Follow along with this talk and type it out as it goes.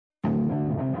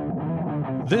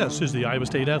This is the Iowa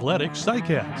State Athletics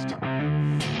SciCast.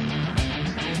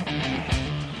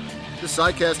 This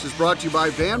SciCast is brought to you by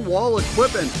Van Wall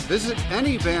Equipment. Visit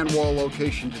any Van Wall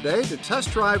location today to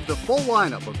test drive the full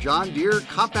lineup of John Deere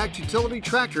compact utility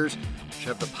tractors, which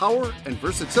have the power and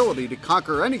versatility to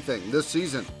conquer anything this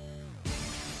season.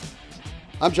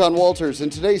 I'm John Walters. In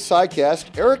today's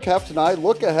SciCast, Eric Heft and I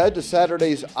look ahead to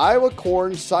Saturday's Iowa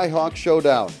Corn Cyhawk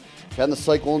Showdown. Can the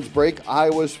Cyclones break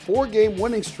Iowa's 4-game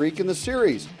winning streak in the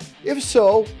series? If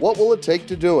so, what will it take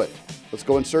to do it? Let's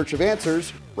go in search of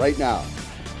answers right now.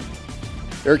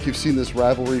 Eric, you've seen this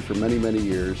rivalry for many, many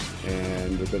years,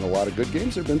 and there have been a lot of good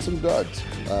games. There have been some duds.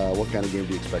 What kind of game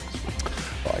do you expect?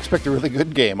 Well, I expect a really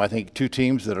good game. I think two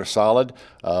teams that are solid,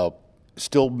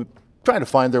 still trying to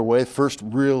find their way. First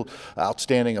real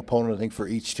outstanding opponent, I think, for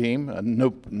each team.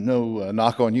 No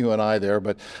knock on you and I there,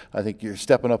 but I think you're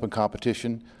stepping up in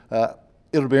competition.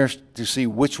 It'll be interesting to see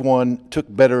which one took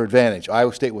better advantage,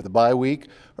 Iowa State with a bye week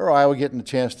or Iowa getting a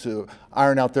chance to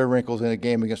iron out their wrinkles in a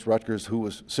game against Rutgers, who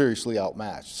was seriously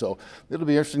outmatched. So it'll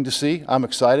be interesting to see. I'm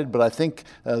excited, but I think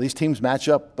these teams match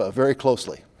up very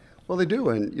closely. Well, they do,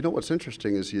 and you know what's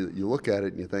interesting is you look at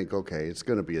it and you think, okay, it's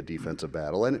going to be a defensive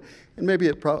battle, and maybe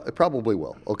it probably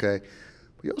will, okay?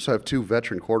 But you also have two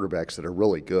veteran quarterbacks that are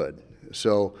really good.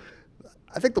 So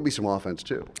I think there'll be some offense,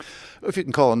 too. If you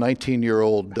can call a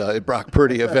 19-year-old Brock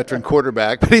Purdy a veteran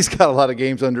quarterback, but he's got a lot of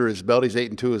games under his belt. He's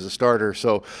 8-2 as a starter,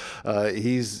 so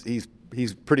he's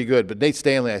pretty good. But Nate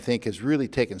Stanley, I think, has really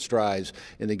taken strides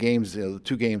in the games, the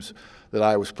two games that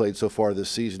Iowa's played so far this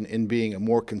season, in being a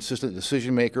more consistent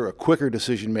decision maker, a quicker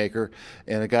decision maker,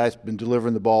 and a guy that's been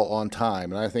delivering the ball on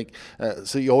time. And I think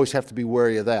so. You always have to be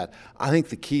wary of that. I think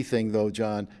the key thing, though,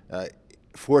 John,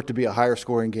 for it to be a higher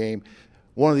scoring game,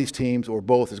 one of these teams or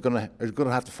both is going to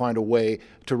have to find a way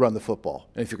to run the football.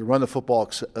 And if you can run the football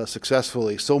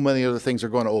successfully, so many other things are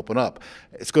going to open up.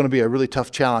 It's going to be a really tough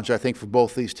challenge, I think, for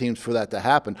both these teams for that to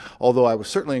happen. Although I was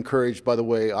certainly encouraged by the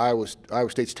way Iowa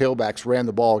State's tailbacks ran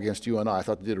the ball against UNI. I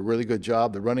thought they did a really good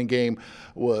job. The running game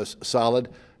was solid.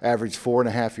 Averaged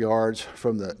 4.5 yards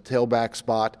from the tailback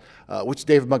spot, which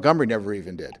David Montgomery never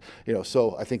even did.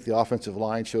 So I think the offensive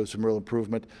line showed some real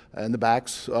improvement. And the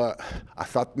backs, I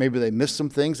thought maybe they missed some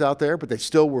things out there, but they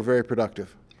still were very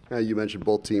productive. You mentioned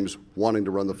both teams wanting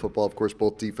to run the football. Of course,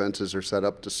 both defenses are set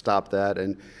up to stop that,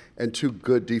 and two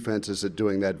good defenses at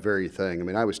doing that very thing. I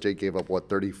mean, Iowa State gave up,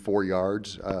 34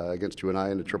 yards against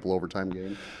UNI in a triple overtime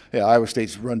game? Yeah, Iowa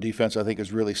State's run defense, I think,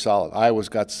 is really solid. Iowa's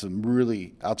got some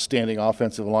really outstanding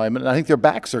offensive linemen, and I think their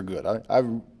backs are good.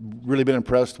 I've really been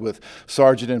impressed with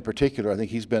Sargent in particular. I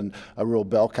think he's been a real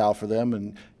bell cow for them,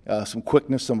 and some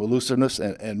quickness, some elusiveness,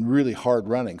 and really hard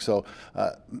running. So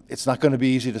it's not going to be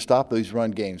easy to stop these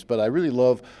run games. But I really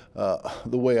love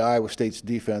the way Iowa State's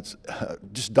defense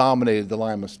just dominated the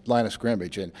line of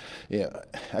scrimmage. And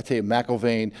I tell you,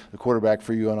 McElvain, the quarterback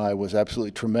for UNI, was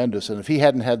absolutely tremendous. And if he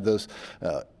hadn't had those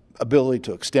ability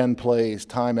to extend plays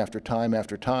time after time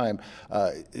after time,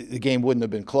 the game wouldn't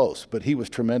have been close. But he was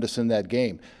tremendous in that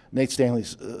game. Nate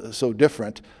Stanley's so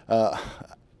different.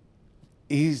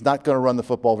 He's not going to run the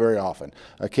football very often.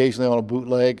 Occasionally on a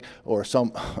bootleg or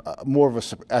some more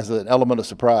of as an element of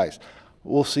surprise.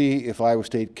 We'll see if Iowa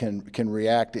State can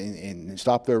react and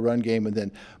stop their run game and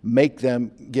then make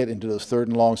them get into those third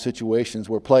and long situations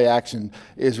where play action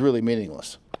is really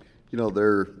meaningless.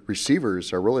 Their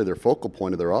receivers are really their focal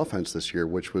point of their offense this year,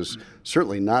 which was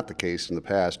certainly not the case in the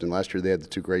past. And last year they had the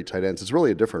two great tight ends. It's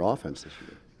really a different offense this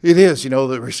year. It is.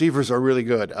 The receivers are really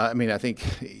good. I mean, I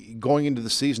think going into the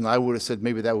season, I would have said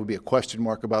maybe that would be a question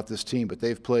mark about this team, but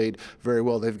they've played very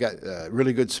well. They've got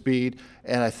really good speed,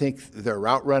 and I think their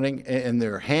route running and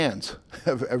their hands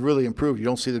have really improved. You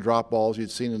don't see the drop balls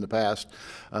you'd seen in the past.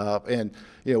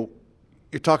 You're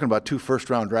talking about 2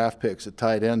 first-round draft picks at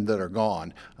tight end that are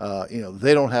gone.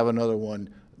 They don't have another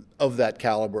one of that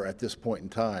caliber at this point in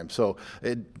time. So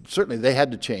certainly they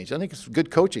had to change. I think it's good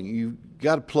coaching. You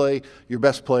got to play your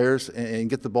best players and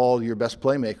get the ball to your best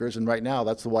playmakers, and right now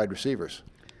that's the wide receivers.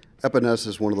 Epenesa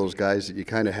is one of those guys that you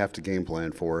kind of have to game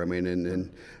plan for. I mean,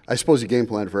 and I suppose you game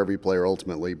plan for every player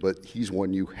ultimately, but he's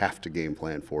one you have to game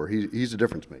plan for. He's a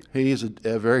difference maker. He is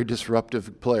a very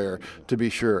disruptive player, to be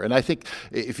sure. And I think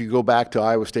if you go back to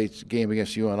Iowa State's game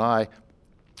against UNI,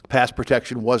 pass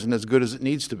protection wasn't as good as it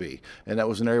needs to be, and that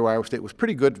was an area where Iowa State was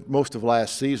pretty good most of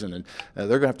last season, and they're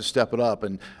going to have to step it up.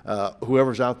 And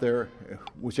whoever's out there,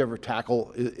 whichever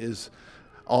tackle is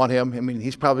on him, I mean,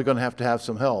 he's probably going to have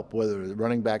some help, whether the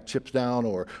running back chips down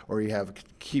or you have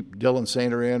keep Dylan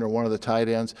Sainer in or one of the tight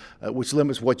ends, which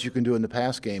limits what you can do in the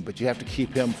pass game, but you have to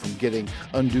keep him from getting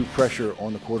undue pressure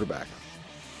on the quarterback.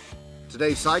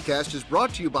 Today's SciCast is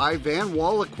brought to you by Van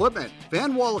Wall Equipment.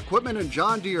 Van Wall Equipment and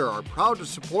John Deere are proud to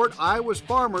support Iowa's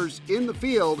farmers in the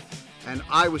field and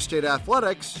Iowa State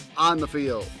athletics on the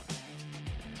field.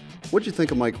 What'd you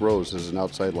think of Mike Rose as an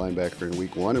outside linebacker in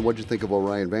Week 1, and what'd you think of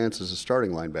Orion Vance as a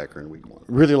starting linebacker in Week 1?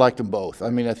 Really liked them both. I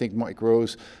mean, I think Mike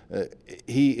Rose,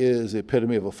 he is the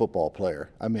epitome of a football player.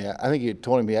 I mean, I think you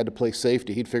told him he had to play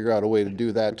safety. He'd figure out a way to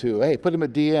do that too. Hey, put him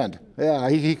at D end. Yeah,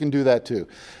 he can do that too.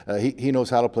 He knows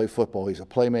how to play football. He's a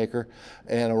playmaker.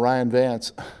 And Orion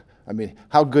Vance, I mean,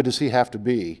 how good does he have to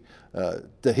be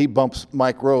that he bumps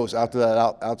Mike Rose out to that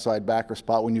outside backer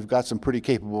spot when you've got some pretty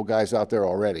capable guys out there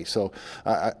already. So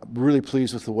I'm really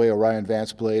pleased with the way Orion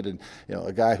Vance played, and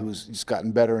a guy who's just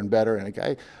gotten better and better, and a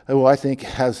guy who I think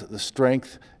has the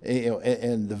strength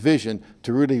and the vision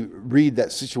to really read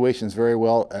that situations very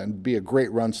well and be a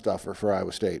great run stuffer for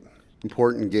Iowa State.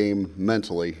 Important game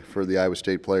mentally for the Iowa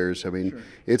State players. I mean,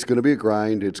 It's going to be a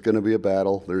grind. It's going to be a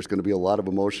battle. There's going to be a lot of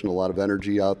emotion, a lot of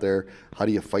energy out there. How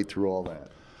do you fight through all that?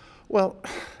 Well,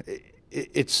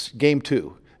 it's game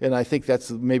 2, and I think that's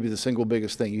maybe the single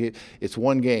biggest thing. It's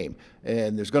one game,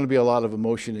 and there's going to be a lot of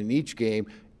emotion in each game.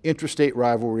 Interstate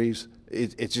rivalries,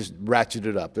 it's just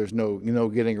ratcheted up. There's no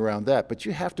getting around that. But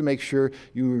you have to make sure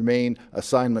you remain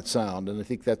assignment sound, and I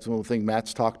think that's one of the things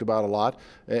Matt's talked about a lot,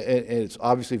 and it's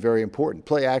obviously very important.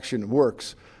 Play action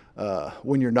works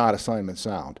when you're not assignment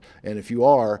sound. And if you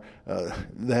are,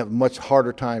 they have a much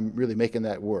harder time really making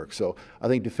that work. So I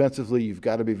think defensively, you've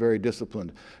got to be very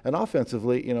disciplined. And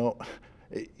offensively,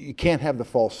 you can't have the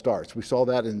false starts. We saw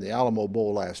that in the Alamo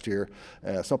Bowl last year,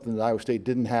 something that Iowa State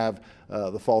didn't have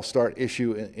the false start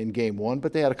issue in game 1,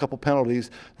 but they had a couple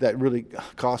penalties that really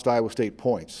cost Iowa State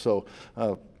points. So,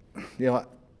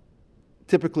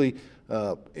 typically,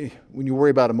 when you worry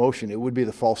about emotion, it would be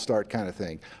the false start kind of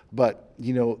thing. But,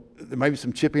 there might be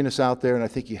some chippiness out there, and I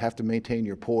think you have to maintain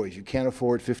your poise. You can't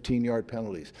afford 15-yard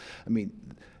penalties. I mean,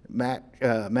 Matt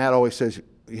always says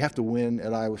you have to win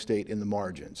at Iowa State in the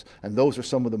margins. And those are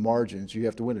some of the margins you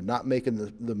have to win, and not making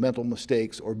the mental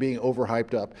mistakes or being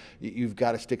overhyped up. You've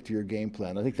got to stick to your game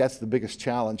plan. I think that's the biggest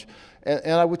challenge.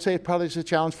 And I would say it probably is a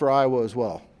challenge for Iowa as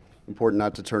well. Important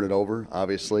not to turn it over,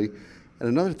 obviously. And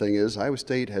another thing is Iowa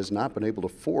State has not been able to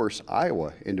force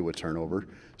Iowa into a turnover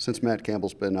since Matt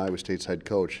Campbell's been Iowa State's head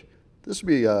coach. This would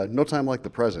be no time like the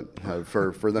present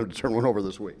for them to turn one over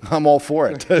this week. I'm all for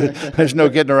it. There's no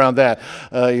getting around that.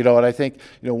 And I think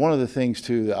one of the things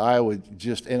too that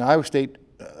Iowa State,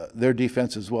 their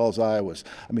defense as well as Iowa's.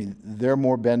 I mean, they're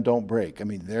more bend don't break. I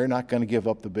mean, they're not going to give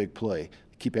up the big play.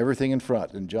 Keep everything in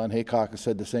front, and John Haycock has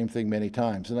said the same thing many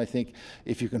times. And I think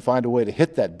if you can find a way to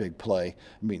hit that big play,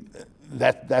 I mean,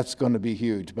 that's going to be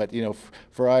huge. But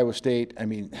for Iowa State, I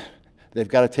mean, they've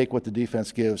got to take what the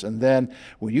defense gives, and then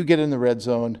when you get in the red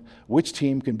zone, which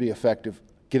team can be effective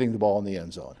getting the ball in the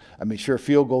end zone? I mean, sure,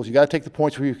 field goals, you got to take the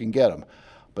points where you can get them.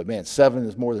 But, man, 7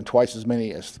 is more than twice as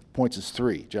many as points as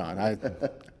 3, John. I'm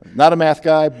not a math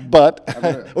guy, but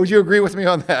would you agree with me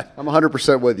on that? I'm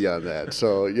 100% with you on that.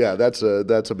 So, yeah, that's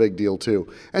a big deal,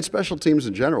 too. And special teams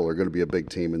in general are going to be a big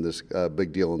deal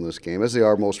in this game, as they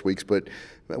are most weeks. But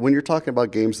when you're talking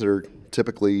about games that are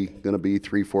typically going to be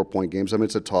 3-4 point games, I mean,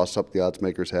 it's a toss-up. The odds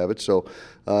makers have it. So,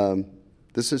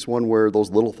 this is one where those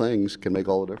little things can make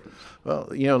all the difference. Well,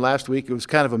 last week it was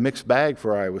kind of a mixed bag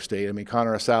for Iowa State. I mean,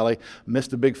 Connor Asali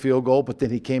missed a big field goal, but then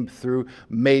he came through,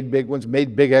 made big ones,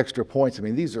 made big extra points. I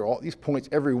mean, these points,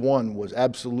 every one was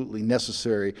absolutely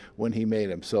necessary when he made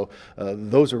them. So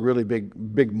those are really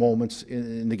big moments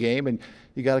in the game, and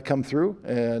you got to come through.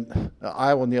 And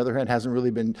Iowa, on the other hand, hasn't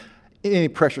really been in any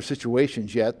pressure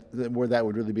situations yet where that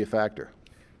would really be a factor.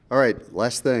 All right,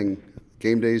 last thing.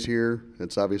 Game day's here.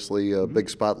 It's obviously a big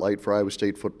spotlight for Iowa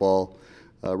State football.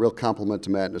 A real compliment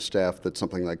to Matt and his staff that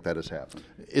something like that has happened.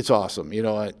 It's awesome.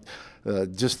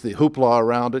 Just the hoopla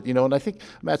around it, and I think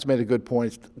Matt's made a good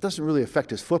point. It doesn't really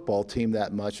affect his football team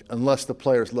that much unless the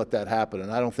players let that happen,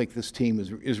 and I don't think this team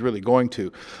is really going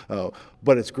to.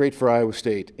 But it's great for Iowa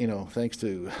State, thanks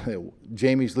to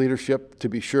Jamie's leadership, to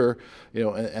be sure,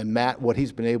 and Matt, what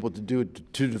he's been able to do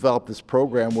to develop this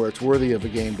program where it's worthy of a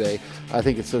game day. I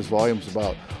think it says volumes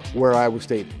about where Iowa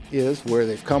State is, where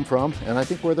they've come from, and I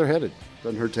think where they're headed.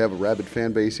 Doesn't hurt to have a rabid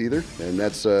fan base either, and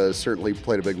that's certainly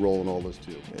played a big role in all this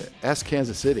too. Ask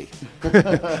Kansas City,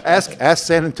 ask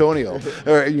San Antonio,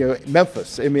 or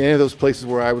Memphis. I mean, any of those places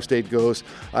where Iowa State goes,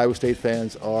 Iowa State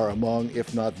fans are among,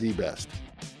 if not the best.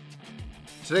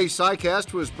 Today's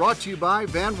SciCast was brought to you by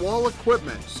Van Wall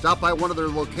Equipment. Stop by one of their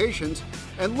locations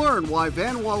and learn why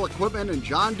Van Wall Equipment and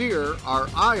John Deere are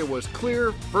Iowa's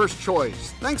clear first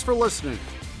choice. Thanks for listening.